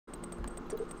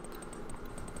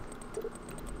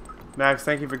Max,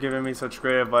 thank you for giving me such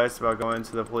great advice about going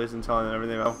to the police and telling them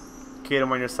everything about. Kate,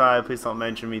 I'm on your side. Please don't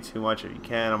mention me too much if you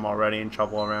can. I'm already in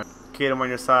trouble around. Kate, I'm on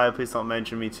your side. Please don't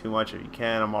mention me too much if you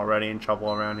can. I'm already in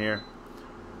trouble around here.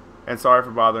 And sorry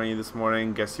for bothering you this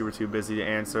morning. Guess you were too busy to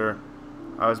answer.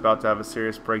 I was about to have a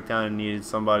serious breakdown and needed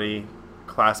somebody.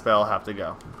 Class bell, have to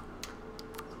go.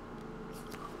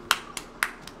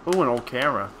 Ooh, an old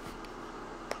camera.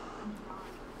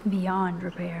 Beyond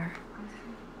repair.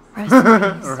 Rest in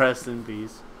peace. Rest in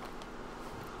peace.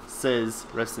 Sis.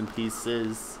 Rest in peace,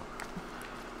 sis.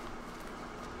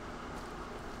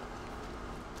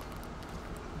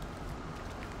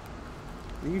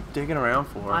 What are you digging around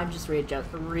for? I'm just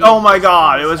readjusting. Oh my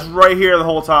god, it was right here the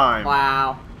whole time.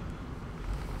 Wow.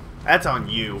 That's on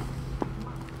you.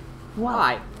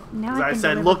 Why? Now I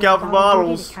said, look out for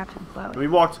bottles. We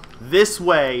walked this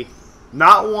way,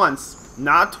 not once,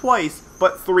 not twice,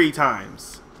 but 3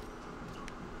 times.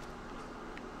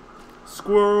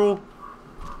 Squirrel.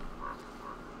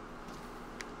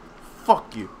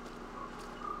 Fuck you.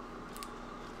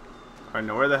 Alright,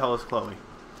 now where the hell is Chloe?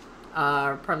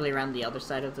 Probably around the other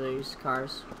side of those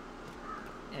cars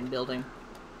and building.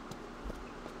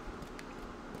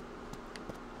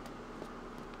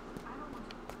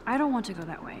 I don't want to go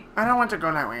that way. I don't want to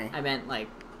go that way. I meant like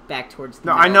back towards the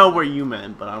No, I know where you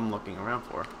meant, but I'm looking around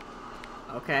for.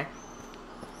 Okay.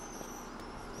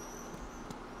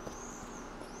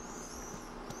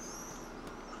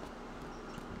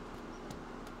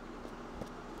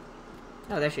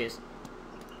 Oh, there she is.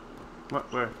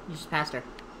 What? Where? You just passed her.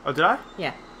 Oh, did I?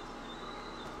 Yeah.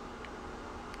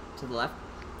 To the left.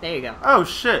 There you go. Oh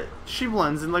shit! She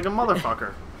blends in like a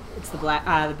motherfucker. It's the black,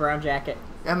 the brown jacket.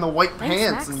 And the white Thanks,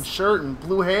 pants Max. and shirt and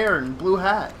blue hair and blue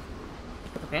hat.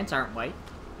 The pants aren't white.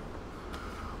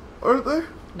 Aren't they?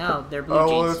 No, they're blue Oh,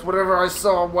 jeans. well, it's whatever I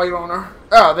saw white on her.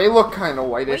 Oh, they look kind of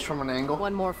whitish Wait, from an angle.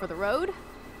 One more for the road.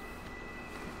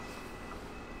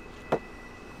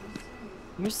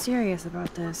 You're serious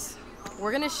about this.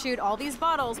 We're gonna shoot all these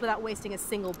bottles without wasting a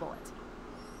single bullet.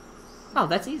 Oh,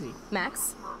 that's easy.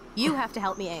 Max, you have to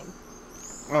help me aim.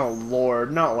 Oh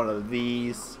lord, not one of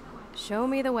these. Show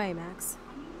me the way, Max.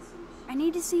 I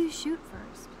need to see you shoot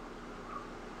first.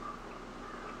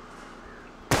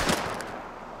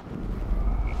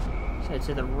 So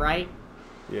to the right.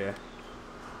 Yeah.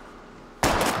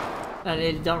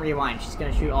 Don't rewind. She's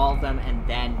gonna shoot all of them and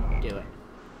then do it.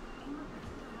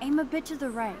 Aim a bit to the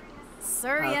right.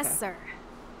 Sir, Okay. yes, sir.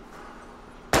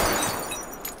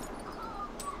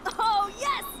 Oh,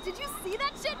 yes! Did you see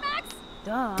that shit, Max?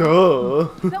 Duh. Duh.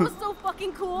 That was so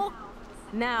fucking cool.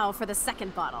 Now for the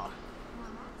second bottle.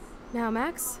 Now,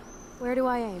 Max, where do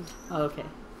I aim? Okay.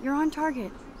 You're on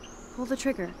target. Pull the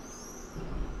trigger.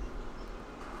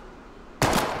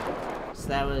 So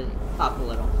that was up a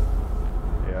little.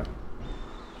 Yeah.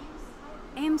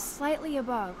 Aim slightly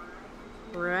above.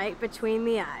 Right between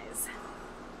the eyes.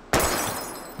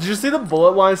 Did you see the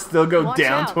bullet line still go Watch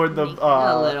down out, toward the?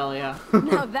 A little, yeah.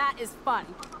 Now that is fun.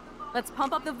 Let's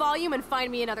pump up the volume and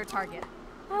find me another target.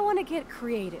 I want to get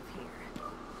creative here.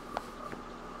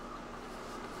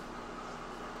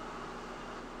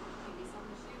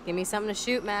 Give me something to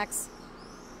shoot, Max.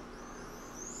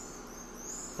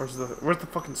 Where's the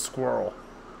fucking squirrel?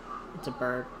 It's a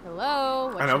bird. Hello,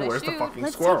 what I know, should where's I the shoot? fucking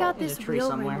Let's squirrel? take out There's this a tree wheel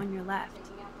somewhere. rim on your left.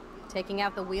 Taking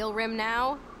out the wheel rim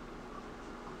now.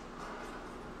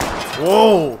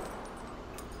 Whoa!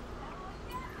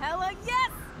 Hella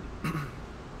yes!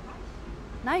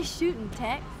 Nice shooting,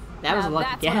 Tech. That was a Now lucky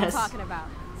that's what I'm guess. talking about.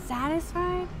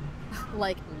 Satisfied?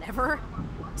 Like never.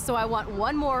 So I want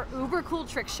one more uber cool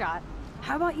trick shot.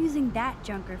 How about using that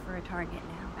junker for a target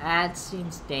now? That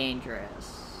seems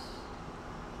dangerous.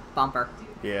 Bumper.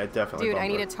 Yeah, definitely. Dude, I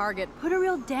bumper. need a target. Put a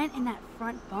real dent in that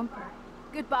front bumper.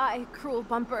 Goodbye, cruel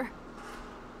bumper.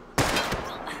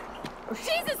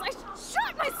 Jesus, I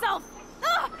shot myself!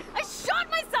 Ugh, I shot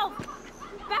myself!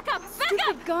 Back up, back Stupid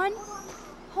up! gun.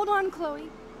 Hold on, Chloe.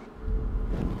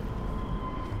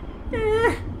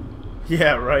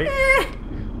 Yeah, right.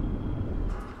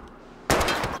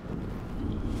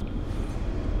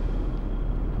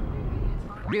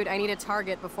 Dude, I need a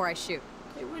target before I shoot.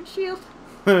 Hey, windshield.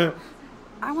 I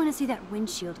want to see that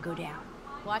windshield go down.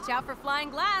 Watch out for flying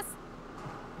glass.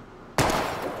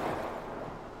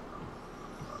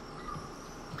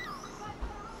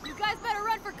 You guys better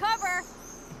run for cover.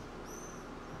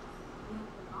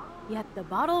 Yet the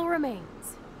bottle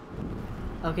remains.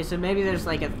 Okay, so maybe there's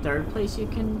like a third place you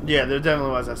can. Yeah, there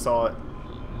definitely was. I saw it.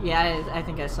 Yeah, I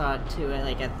think I saw it too,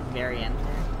 like at the very end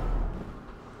there.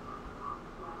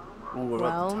 Ooh, what about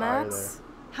Well, the tire Max,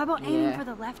 How about aiming Yeah. for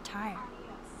the left tire?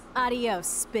 adios,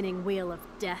 spinning wheel of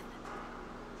death.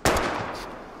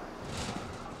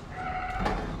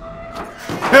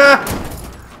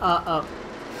 Oh.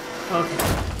 Okay.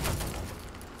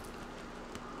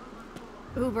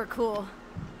 Uber cool.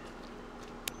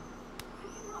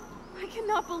 I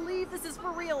cannot believe this is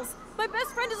for reals. My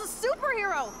best friend is a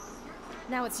superhero.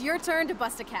 Now it's your turn to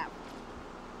bust a cap.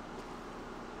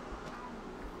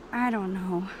 I don't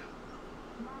know.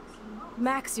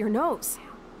 Max, your nose.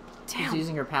 She's Damn.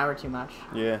 using her power too much.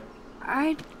 Yeah.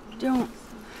 I don't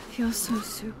feel so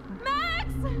super. Max!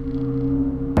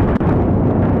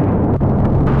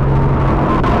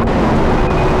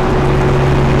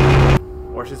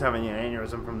 Or she's having an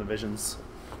aneurysm from the visions.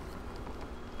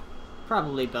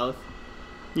 Probably both.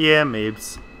 Yeah,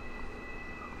 mabes.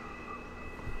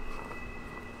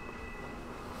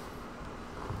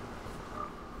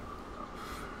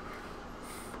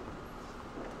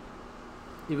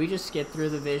 Did we just skip through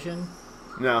the vision?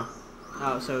 No.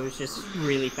 Oh, so it was just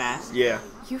really fast? Yeah.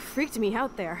 You freaked me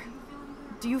out there.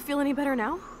 Do you feel any better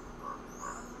now?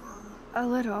 A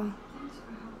little.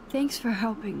 Thanks for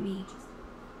helping me.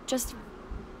 Just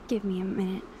give me a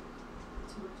minute.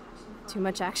 Too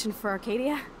much action for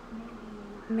Arcadia?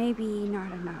 Maybe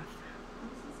not enough.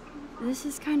 This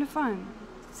is kind of fun.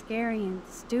 Scary and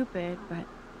stupid, but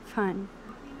fun.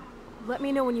 Let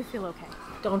me know when you feel okay.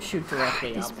 Don't shoot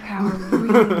directly This up. power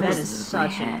really That messes is with my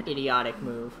such an head. idiotic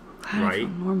move. Glad I feel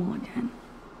Right. normal again.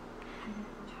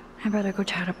 I better go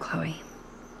chat up Chloe.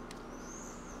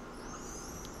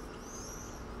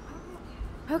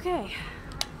 Okay.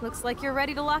 Looks like you're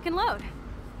ready to lock and load.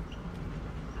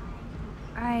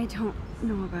 I don't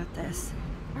know about this.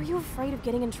 Are you afraid of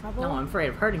getting in trouble? No, I'm afraid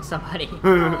of hurting somebody.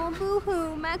 Oh,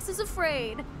 boo-hoo. Max is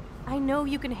afraid. I know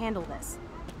you can handle this.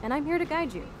 And I'm here to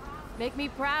guide you. Make me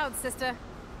proud, sister.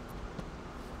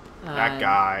 That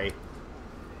guy.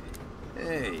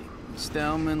 Hey,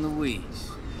 Stelma and Louise.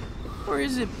 Or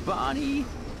is it Bonnie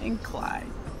and Clyde?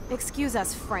 Excuse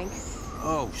us, Frank.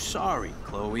 Oh, sorry,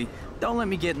 Chloe. Don't let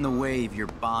me get in the way of your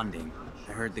bonding.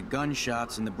 I heard the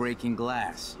gunshots and the breaking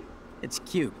glass. It's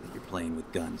cute that you're playing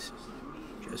with guns.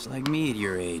 Just like me at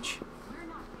your age.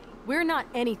 We're not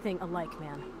anything alike,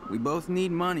 man. We both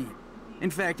need money. In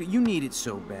fact, you need it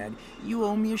so bad, you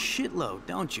owe me a shitload,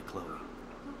 don't you, Chloe?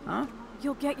 Huh?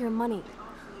 You'll get your money.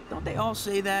 Don't they all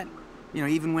say that? You know,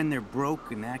 even when they're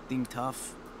broke and acting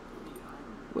tough?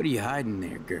 What are you hiding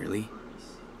there, girlie?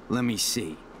 Let me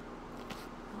see.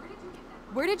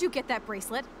 Where did you get that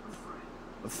bracelet?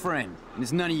 A friend, and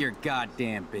it's none of your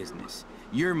goddamn business.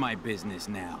 You're my business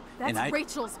now. That's and I...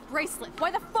 Rachel's bracelet.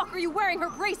 Why the fuck are you wearing her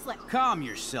bracelet? Calm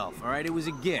yourself, all right? It was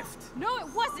a gift. No, it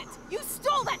wasn't. You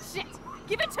stole that shit.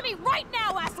 Give it to me right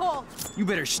now, asshole. You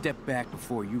better step back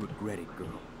before you regret it,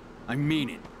 girl. I mean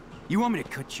it. You want me to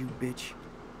cut you, bitch?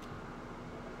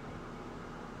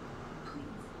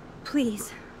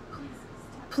 Please.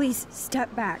 Please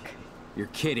step back. You're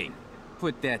kidding.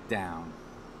 Put that down.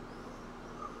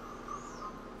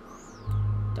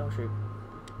 Don't shoot.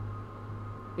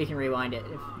 We can rewind it.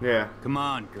 Yeah. Come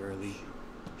on, girlie.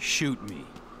 Shoot me.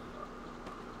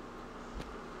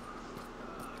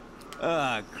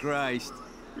 Ah, Christ.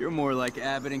 You're more like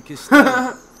Abbot and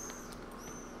Costello.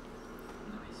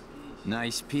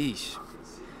 Nice piece.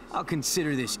 I'll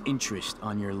consider this interest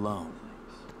on your loan.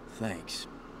 Thanks.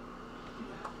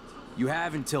 You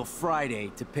have until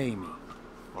Friday to pay me,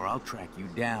 or I'll track you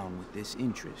down with this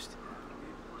interest.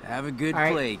 Have a good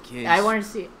play, kids. I want to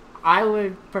see. I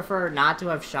would prefer not to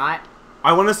have shot.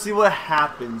 I want to see what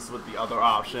happens with the other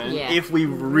option. Yeah. If we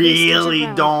Really really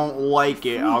around. don't like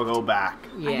it, I'll go back.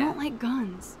 Yeah. I don't like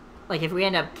guns. Like, if we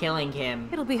end up killing him.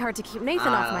 It'll be hard to keep Nathan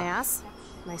off my ass.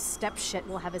 My step-shit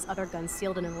will have his other gun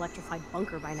sealed in an electrified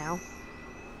bunker by now.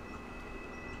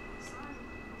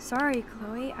 Sorry,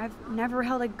 Chloe. I've never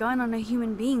held a gun on a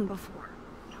human being before.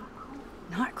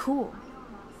 Not cool.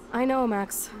 I know,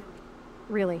 Max.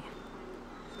 Really.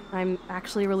 I'm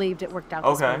actually relieved it worked out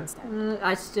this way Okay. instead.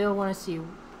 I still want to see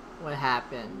what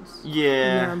happens. There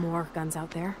Yeah. are more guns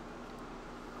out there.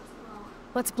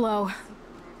 Let's blow.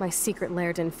 My secret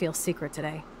lair didn't feel secret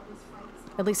today.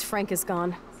 At least Frank is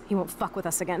gone. He won't fuck with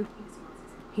us again.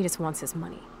 He just wants his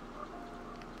money.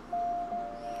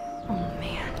 Oh,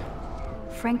 man.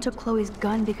 Frank took Chloe's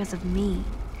gun because of me.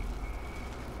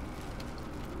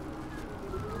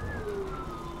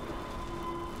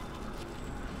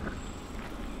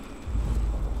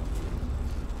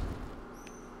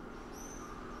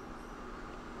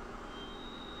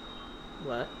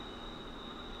 What?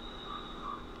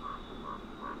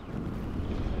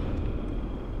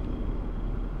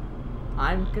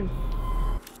 I'm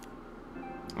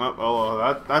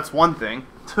That's one thing.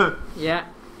 Yeah.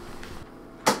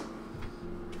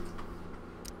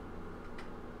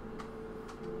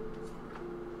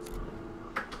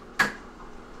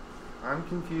 I'm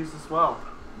confused as well.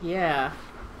 Yeah.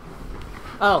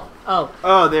 Oh.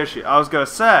 Oh, there she. I was gonna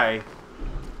say.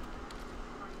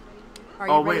 Are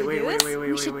you Oh ready wait, to do wait, this? wait, wait,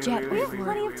 We wait, should wait, jet. wait, We wait, have wait,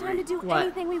 plenty wait, of time to do What?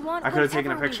 anything we want. I could have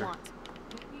taken a whenever we picture. want.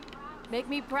 Make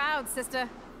me proud, sister.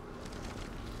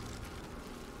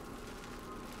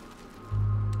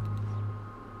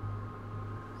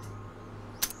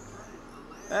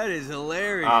 That is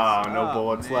hilarious. Oh, no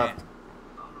bullets man. left.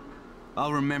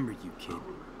 I'll remember you, kid.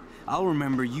 I'll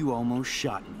remember you almost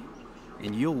shot me.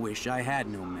 And you'll wish I had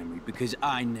no memory, because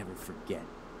I never forget.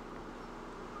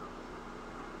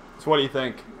 So what do you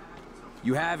think?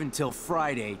 You have until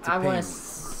Friday to I pay want me. to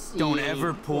see. Don't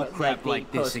ever pull what, crap the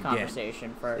like this again.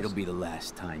 post-conversation first. It'll be the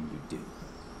last time you do.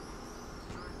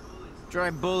 Try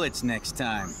bullets next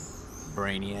time,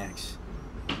 brainiacs.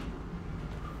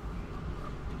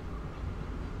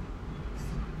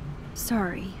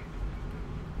 Sorry.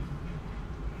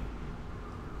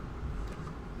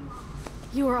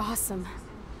 You were awesome.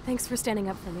 Thanks for standing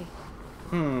up for me.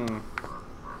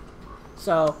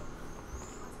 So,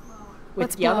 with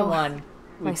Let's the other blow. one,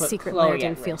 we My put secret Chloe lair at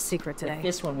didn't feel risk. secret today. With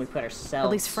this one, we put ourselves. At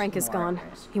least Frank is more at gone.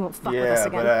 risk. He won't fuck with us Yeah,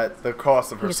 again. but at the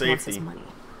cost of He her just wants his safety. money.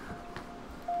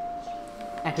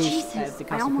 At whose- Jesus, at the I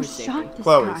cost of almost whose shot safety? this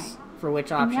Chloe's. guy. For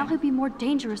which And now option? he'd be more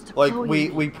dangerous to Like Chloe we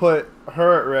and me. put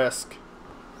her at risk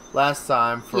last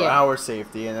time for Yeah. our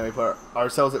safety, and then we put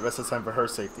ourselves at risk this time for her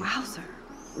safety. Wowzer.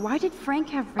 Why did Frank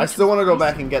have I still want to go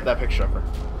Rachel's back and get that picture of her.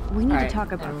 We need Alright, to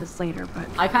talk about um, this later, but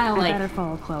I kind of like better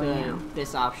follow Chloe now.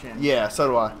 this option. Yeah, so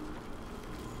do I.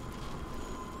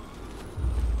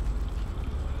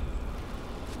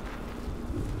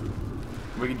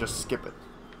 We can just skip it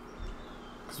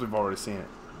because we've already seen it.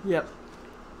 Yep.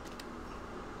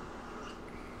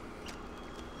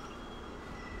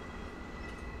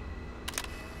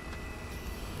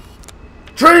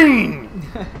 Train!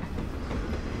 So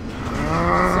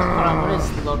hold on, what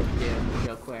does look do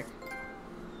real quick?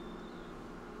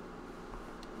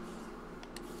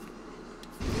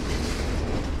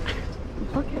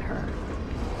 Look at her.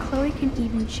 Chloe can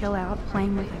even chill out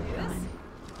playing with her gun.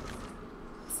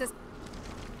 Sis-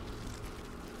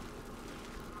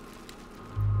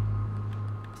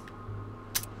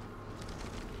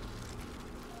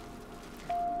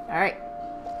 All right.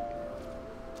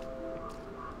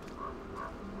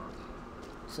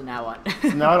 So now what?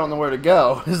 Now I don't know where to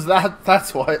go. Is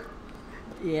that's what?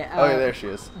 Yeah. Oh yeah, there she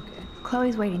is. Okay.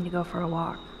 Chloe's waiting to go for a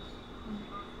walk.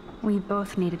 We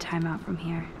both need a timeout from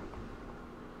here.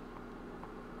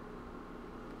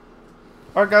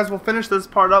 Alright guys, we'll finish this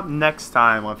part up next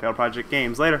time on Failed Project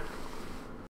Games. Later.